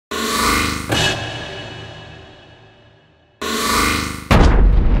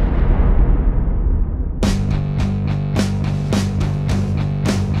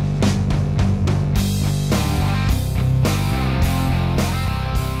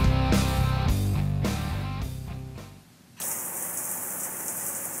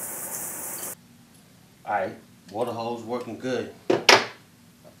Alright, water hose working good.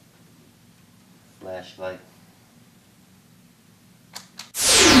 Flashlight.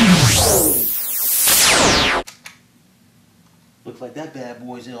 Looks like that bad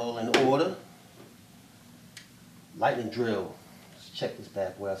boy's all in order. Lightning drill. Let's check this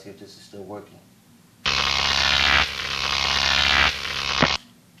bad boy out, see if this is still working.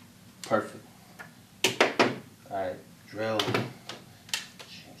 Perfect. Alright, drill.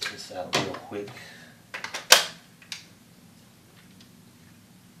 Change this out real quick.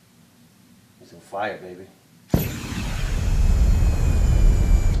 It's on fire, baby.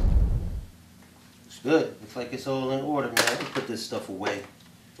 It's good. Looks like it's all in order, man. Let's put this stuff away.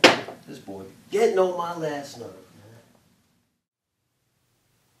 This boy getting on my last nerve, man.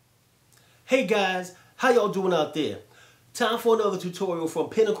 Hey guys, how y'all doing out there? Time for another tutorial from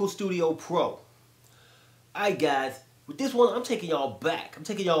Pinnacle Studio Pro. Alright guys, with this one, I'm taking y'all back. I'm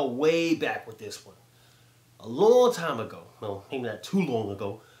taking y'all way back with this one. A long time ago, well, maybe not too long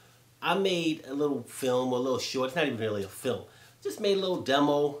ago, I made a little film, a little short. It's not even really a film. Just made a little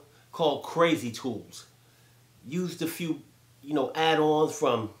demo called Crazy Tools. Used a few, add-ons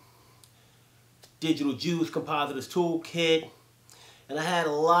from Digital Juice Compositors Toolkit. And I had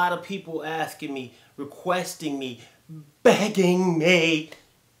a lot of people asking me, requesting me, begging me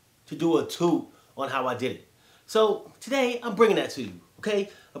to do a toot on how I did it. So today I'm bringing that to you,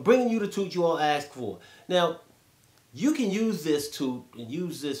 okay? I'm bringing you the toot you all asked for. Now, you can use this toot and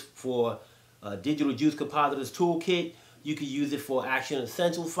use this for Digital Juice Compositors Toolkit. You can use it for Action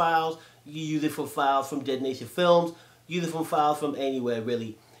Essential files. You can use it for files from Detonation Films. Use it for files from anywhere,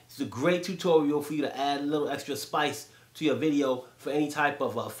 really. It's a great tutorial for you to add a little extra spice to your video for any type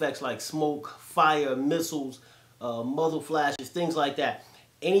of effects like smoke, fire, missiles, muzzle flashes, things like that.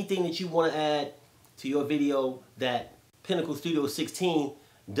 Anything that you want to add to your video that Pinnacle Studio 16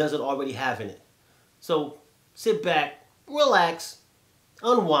 doesn't already have in it. So sit back, relax,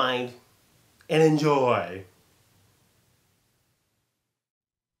 unwind, and enjoy.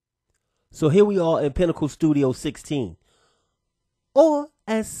 So here we are in Pinnacle Studio 16. Or,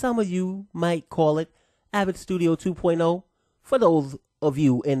 as some of you might call it, Avid Studio 2.0, for those of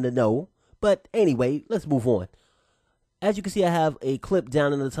you in the know. But anyway, let's move on. As you can see, I have a clip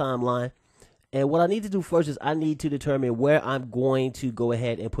down in the timeline. And what I need to do first is I need to determine where I'm going to go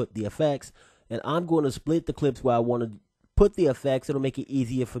ahead and put the effects. And I'm going to split the clips where I want to put the effects. It'll make it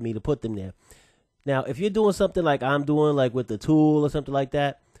easier for me to put them there. Now, if you're doing something like I'm doing, like with the tool or something like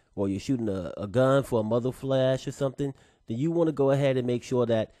that, or you're shooting a gun for a muzzle flash or something, then you want to go ahead and make sure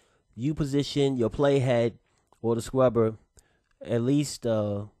that you position your playhead or the scrubber at least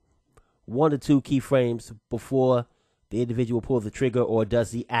 1 to 2 keyframes before the individual pulls the trigger or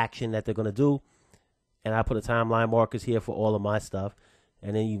does the action that they're going to do. And I put a timeline markers here for all of my stuff.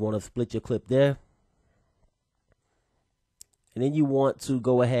 And then you want to split your clip there. And then you want to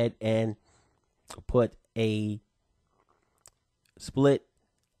go ahead and put a split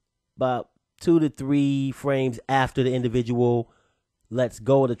about 2 to 3 frames after the individual lets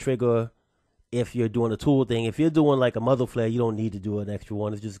go of the trigger if you're doing a tool thing. If you're doing like a muzzle flare, you don't need to do an extra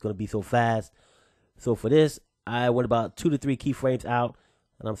one. It's just going to be so fast. So for this, I went about 2 to 3 keyframes out,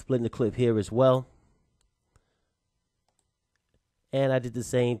 and I'm splitting the clip here as well. And I did the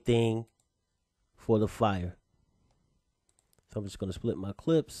same thing for the fire. So I'm just going to split my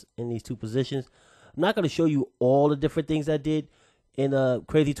clips in these 2 positions. I'm not going to show you all the different things I did in a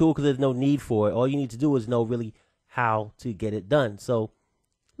Crazy Tool because there's no need for it. All you need to do is know really how to get it done. So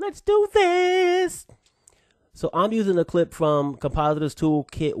let's do this. So I'm using a clip from Compositors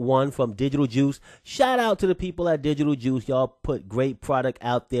Toolkit 1 from Digital Juice. Shout out to the people at Digital Juice. Y'all put great product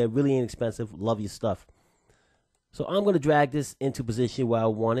out there. Really inexpensive. Love your stuff. So I'm going to drag this into position where I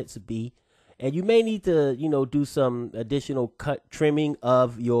want it to be. And you may need to, do some additional trimming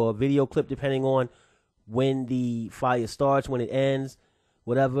of your video clip depending on when the fire starts, when it ends,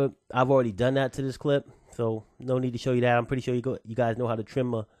 whatever. I've already done that to this clip. So no need to show you that. I'm pretty sure you guys know how to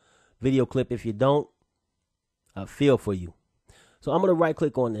trim a video clip. If you don't, I feel for you. So I'm going to right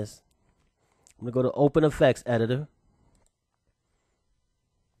click on this. I'm going to go to Open Effects Editor.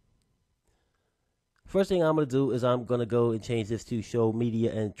 First thing I'm going to do is I'm going to go and change this to Show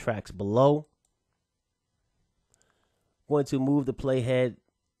Media and Tracks Below. I'm going to move the playhead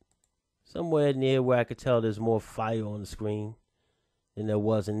somewhere near where I could tell there's more fire on the screen than there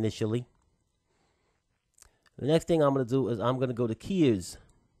was initially. The next thing I'm going to do is I'm going to go to Keys.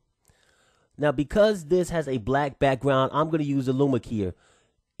 Now, because this has a black background, I'm going to use the Luma Keyer.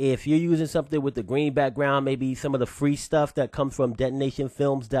 If you're using something with the green background, maybe some of the free stuff that comes from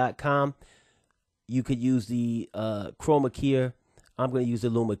DetonationFilms.com, you could use the Chroma Keyer. I'm going to use the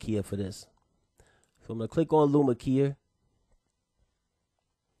Luma Keyer for this. So So I'm going to click on Luma here.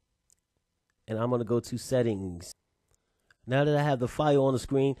 And I'm going to go to settings. Now that I have the fire on the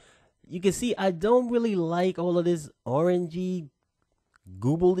screen, you can see I don't really like all of this orangey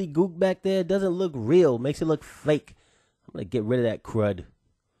goobly gook back there. It doesn't look real. Makes it look fake. I'm going to get rid of that crud.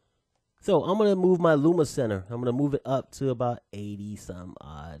 So I'm going to move my Luma center. I'm going to move it up to about 80 some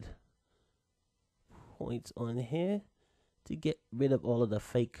odd points on here to get rid of all of the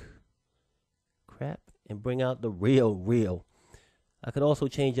fake crap and bring out the real. I could also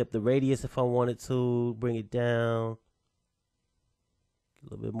change up the radius if I wanted to, bring it down. A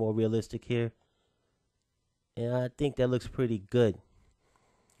little bit more realistic here. And I think that looks pretty good.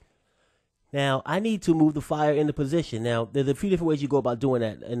 Now, I need to move the fire into position. Now, there's a few different ways you go about doing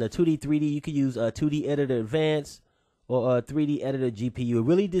that. In the 2D, 3D, you can use a 2D Editor Advanced or a 3D Editor GPU. It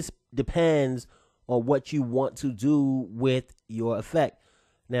really just depends on what you want to do with your effect.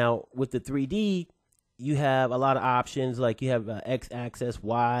 Now, with the 3D, you have a lot of options. Like you have X axis,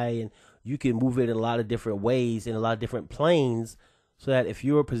 Y, and you can move it in a lot of different ways in a lot of different planes, so that if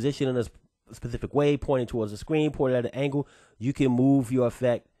you're positioned in a specific way, pointing towards the screen, pointing at an angle, you can move your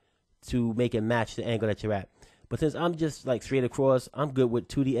effect to make it match the angle that you're at. But since I'm just like straight across, I'm good with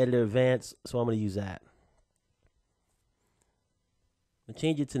 2D Editor Advanced, so I'm going to use that. I'm going to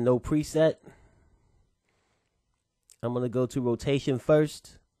change it to no preset. I'm going to go to rotation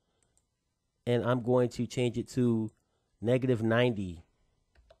first. And I'm going to change it to -90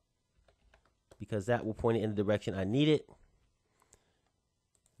 because that will point it in the direction I need it.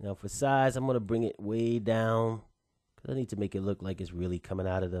 Now for size, I'm going to bring it way down because I need to make it look like it's really coming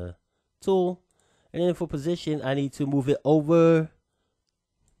out of the tool. And then for position, I need to move it over.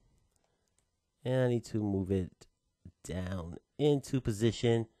 And I need to move it down into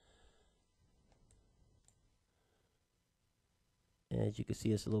position. And as you can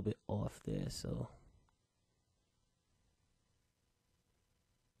see, it's a little bit off there, so.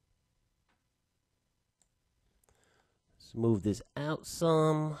 Let's move this out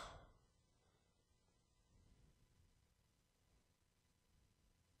some.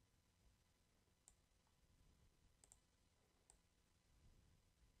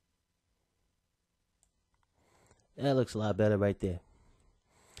 That looks a lot better right there.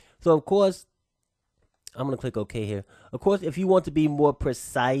 So, of course, I'm going to click OK here. Of course, if you want to be more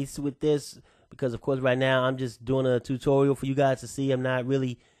precise with this, because, of course, right now I'm just doing a tutorial for you guys to see. I'm not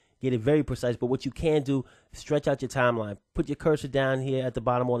really getting very precise. But what you can do, stretch out your timeline. Put your cursor down here at the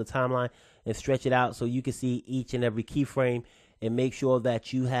bottom on the timeline and stretch it out so you can see each and every keyframe and make sure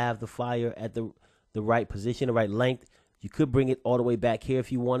that you have the fire at the right position, the right length. You could bring it all the way back here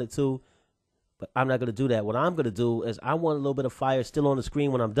if you wanted to, but I'm not going to do that. What I'm going to do is I want a little bit of fire still on the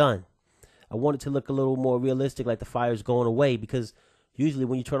screen when I'm done. I want it to look a little more realistic, like the fire's going away, because usually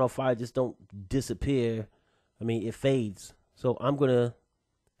when you turn off fire, it just don't disappear. I mean, it fades. So I'm going to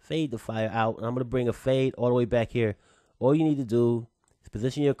fade the fire out, and I'm going to bring a fade all the way back here. All you need to do is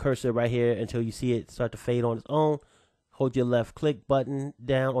position your cursor right here until you see it start to fade on its own. Hold your left click button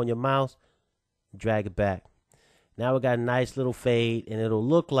down on your mouse, drag it back. Now we got a nice little fade, and it'll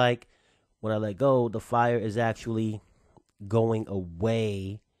look like when I let go, the fire is actually going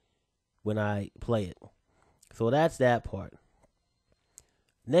away when I play it. So that's that part.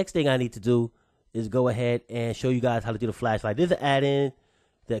 Next thing I need to do is go ahead and show you guys how to do the flashlight. There's an add-in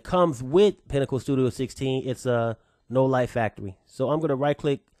that comes with Pinnacle Studio 16. It's a No Light Factory. So I'm going to right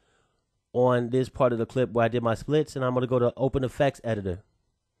click on this part of the clip where I did my splits, and I'm going to go to Open Effects Editor.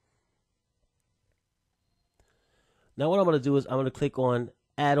 Now what I'm going to do is I'm going to click on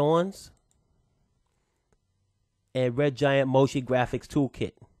Add-ons and Red Giant Motion Graphics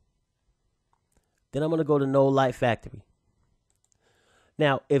Toolkit. Then I'm going to go to No Light Factory.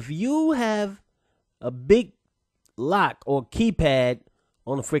 Now, if you have a big lock or keypad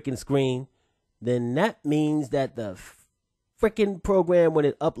on the freaking screen, then that means that the freaking program, when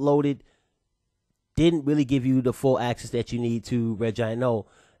it uploaded, didn't really give you the full access that you need to Red Giant Knoll.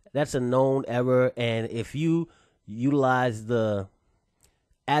 That's a known error, and if you utilize the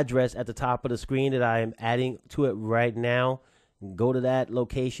address at the top of the screen that I am adding to it right now, go to that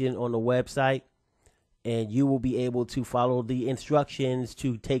location on the website, and you will be able to follow the instructions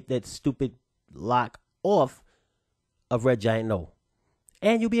to take that stupid lock off of Red Giant Knoll.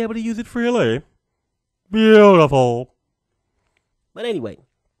 And you'll be able to use it freely. Beautiful. But anyway,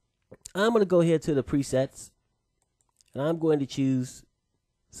 I'm going to go here to the presets, and I'm going to choose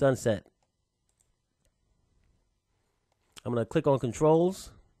Sunset. I'm going to click on Controls.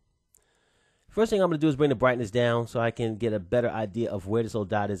 First thing I'm going to do is bring the brightness down so I can get a better idea of where this little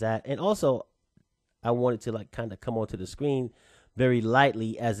dot is at. And also, I want it to like kind of come onto the screen very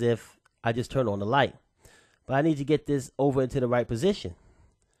lightly, as if I just turn on the light. But I need to get this over into the right position.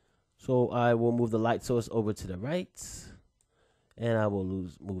 So I will move the light source over to the right. And I will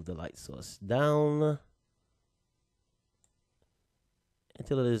move the light source down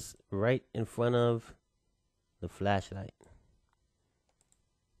until it is right in front of the flashlight.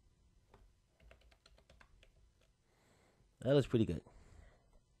 That looks pretty good.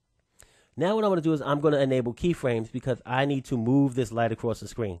 Now what I'm going to do is I'm going to enable keyframes because I need to move this light across the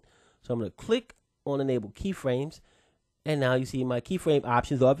screen. So I'm going to click on enable keyframes, and now you see my keyframe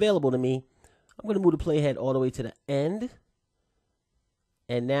options are available to me. I'm going to move the playhead all the way to the end,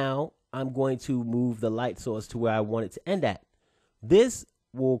 and now I'm going to move the light source to where I want it to end at. This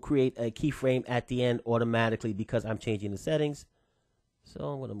will create a keyframe at the end automatically because I'm changing the settings. So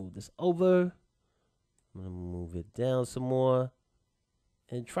I'm going to move this over. I'm going to move it down some more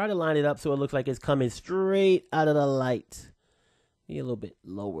and try to line it up so it looks like it's coming straight out of the light. Be a little bit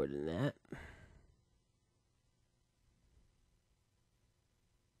lower than that.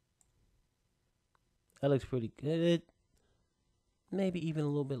 That looks pretty good. Maybe even a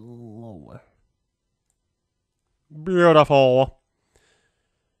little bit lower. Beautiful.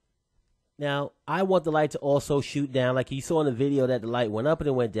 Now, I want the light to also shoot down. Like you saw in the video that the light went up and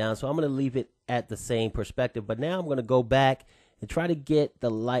it went down. So I'm going to leave it at the same perspective. But now I'm going to go back and try to get the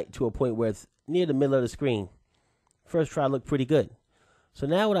light to a point where it's near the middle of the screen. First try looked pretty good. So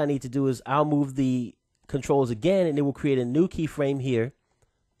now what I need to do is I'll move the controls again, and it will create a new keyframe here.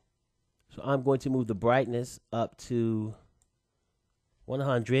 So I'm going to move the brightness up to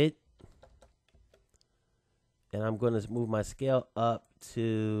 100. And I'm going to move my scale up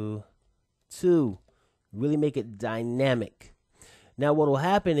to 2. Really make it dynamic. Now what will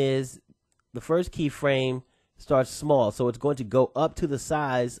happen is the first keyframe starts small. So it's going to go up to the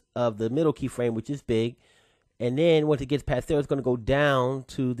size of the middle keyframe, which is big. And then once it gets past there, it's going to go down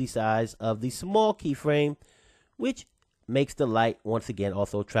to the size of the small keyframe, which makes the light once again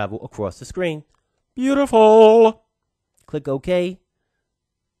also travel across the screen. Beautiful. Click OK.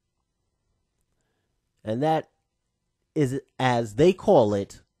 And that is, as they call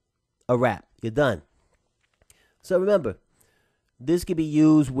it, a wrap. You're done. So remember, this can be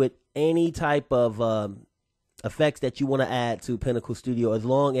used with any type of effects that you want to add to Pinnacle Studio, as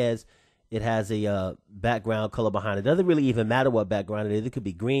long as it has a background color behind it. It doesn't really even matter what background it is. It could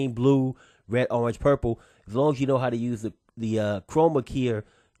be green, blue, red, orange, purple. As long as you know how to use the chroma keyer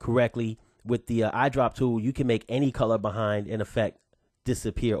correctly with the eyedrop tool, you can make any color behind an effect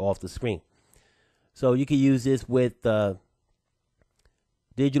disappear off the screen. So you can use this with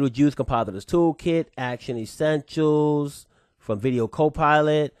Digital Juice Compositors Toolkit, Action Essentials from Video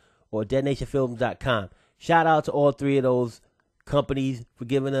Copilot, or DetonationFilms.com. Shout out to all three of those companies for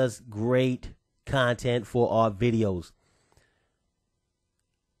giving us great content for our videos.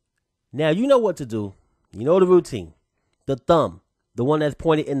 Now you know what to do. You know the routine. The thumb, the one that's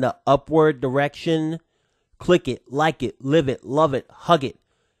pointed in the upward direction. Click it, like it, live it, love it, hug it.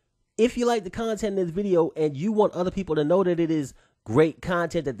 If you like the content in this video and you want other people to know that it is great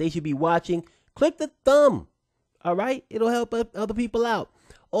content that they should be watching, click the thumb. All right? It'll help other people out.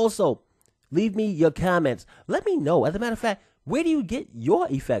 Also, leave me your comments. Let me know. As a matter of fact, where do you get your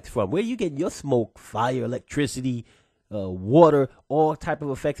effects from? Where do you get your smoke, fire, electricity, water, all type of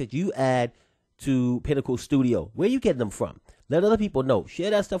effects that you add to Pinnacle Studio? Where you get them from? Let other people know.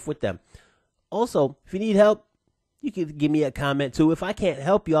 Share that stuff with them. Also, if you need help, you can give me a comment too. If I can't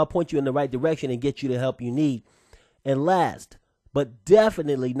help you, I'll point you in the right direction and get you the help you need. And last, but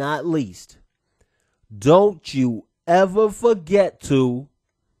definitely not least, don't you ever forget to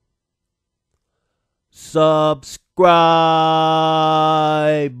subscribe.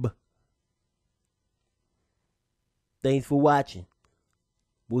 Thanks for watching.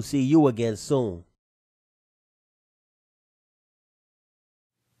 We'll see you again soon.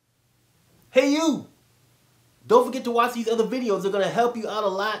 Hey you! Don't forget to watch these other videos. They're going to help you out a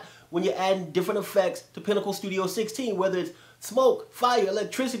lot when you're adding different effects to Pinnacle Studio 16, whether it's smoke, fire,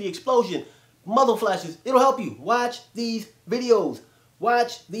 electricity, explosion, muzzle flashes. It'll help you. Watch these videos.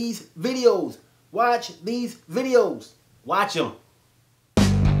 Watch these videos. Watch these videos. Watch them.